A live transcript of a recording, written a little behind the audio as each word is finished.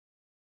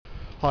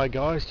Hi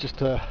guys, just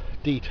to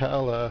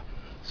detail a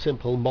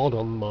simple mod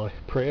on my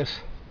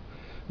Prius.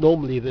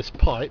 Normally this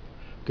pipe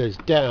goes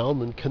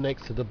down and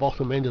connects to the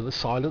bottom end of the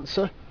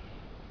silencer.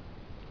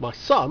 My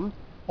son,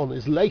 on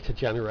his later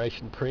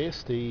generation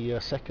Prius, the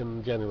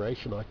second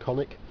generation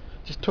Iconic,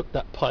 just took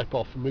that pipe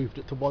off and moved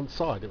it to one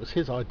side. It was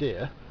his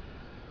idea.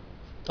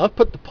 I've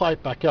put the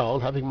pipe back on,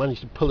 having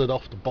managed to pull it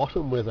off the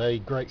bottom with a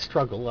great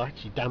struggle. I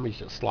actually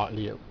damaged it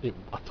slightly.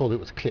 I thought it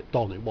was clipped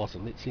on, it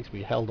wasn't. It seems to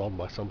be held on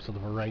by some sort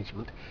of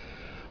arrangement.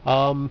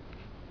 Then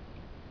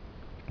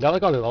I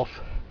got it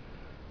off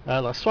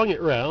and I swung it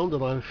round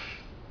and I've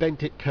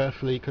bent it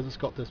carefully because it's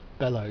got this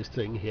bellows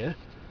thing here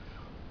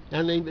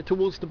and aimed it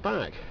towards the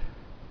back.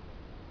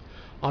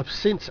 I've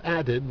since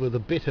added, with a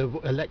bit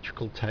of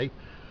electrical tape,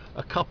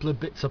 a couple of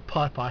bits of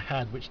pipe I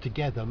had which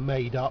together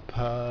made up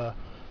the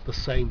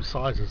same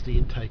size as the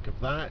intake of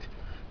that.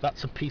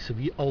 That's a piece of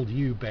old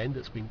U-bend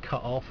that's been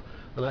cut off,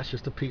 and that's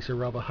just a piece of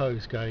rubber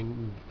hose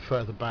going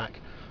further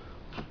back.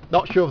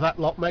 Not sure if that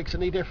lot makes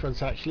any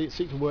difference actually. It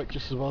seems to work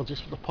just as well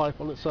just with the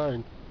pipe on its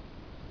own.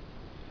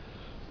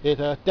 It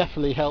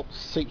definitely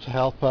seems to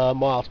help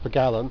miles per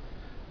gallon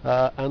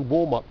and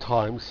warm-up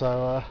time,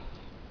 so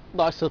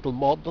nice little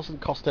mod,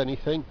 doesn't cost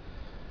anything,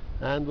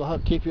 and will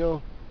help keep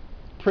your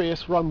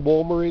Prius run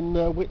warmer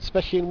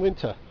especially in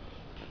winter.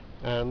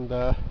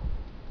 And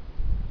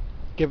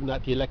given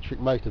that the electric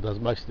motor does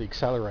most of the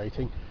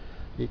accelerating,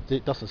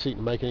 it doesn't seem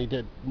to make any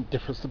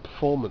difference to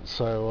performance.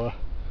 So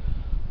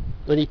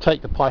when you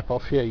take the pipe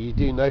off here, you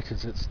do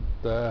notice it's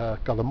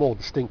got a more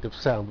distinctive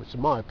sound, which in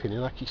my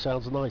opinion actually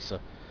sounds nicer.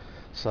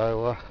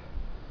 So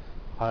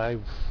I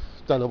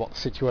don't know what the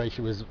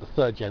situation is with the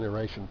third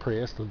generation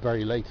Prius, the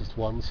very latest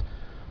ones,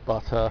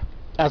 but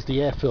as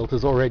the air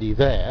filter's already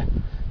there,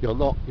 you're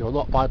not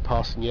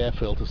bypassing the air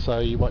filter, so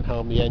you won't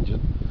harm the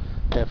engine.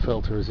 Air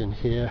filter is in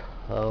here.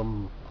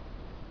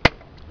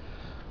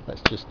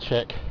 Let's just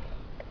check.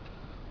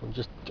 I'm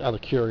just out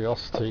of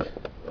curiosity.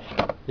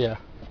 Yeah,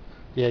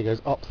 the air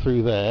goes up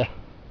through there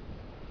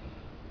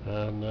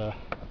and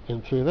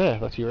in through there.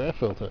 That's your air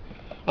filter,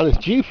 and it's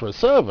due for a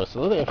service.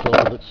 An air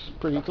filter looks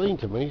pretty clean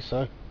to me.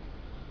 So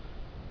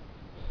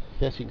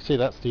yes, you can see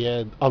that's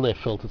the unair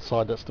filtered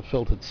side. That's the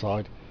filtered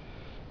side,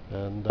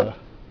 and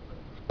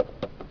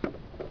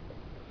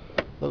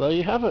well, there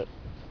you have it.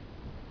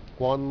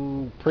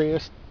 One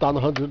Prius done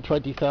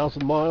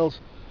 120,000 miles,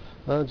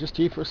 just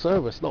due for a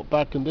service. Not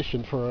bad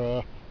condition for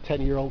a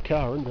 10-year-old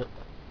car, isn't it?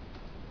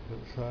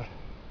 It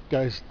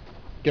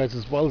goes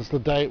as well as the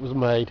day it was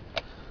made.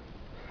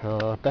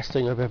 Best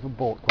thing I've ever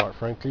bought, quite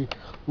frankly.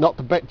 Not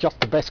just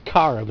the best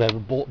car I've ever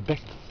bought,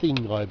 best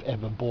thing I've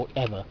ever bought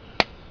ever.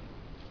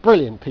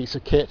 Brilliant piece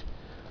of kit,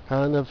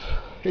 and I'm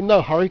in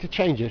no hurry to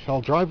change it.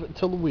 I'll drive it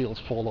until the wheels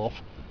fall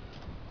off.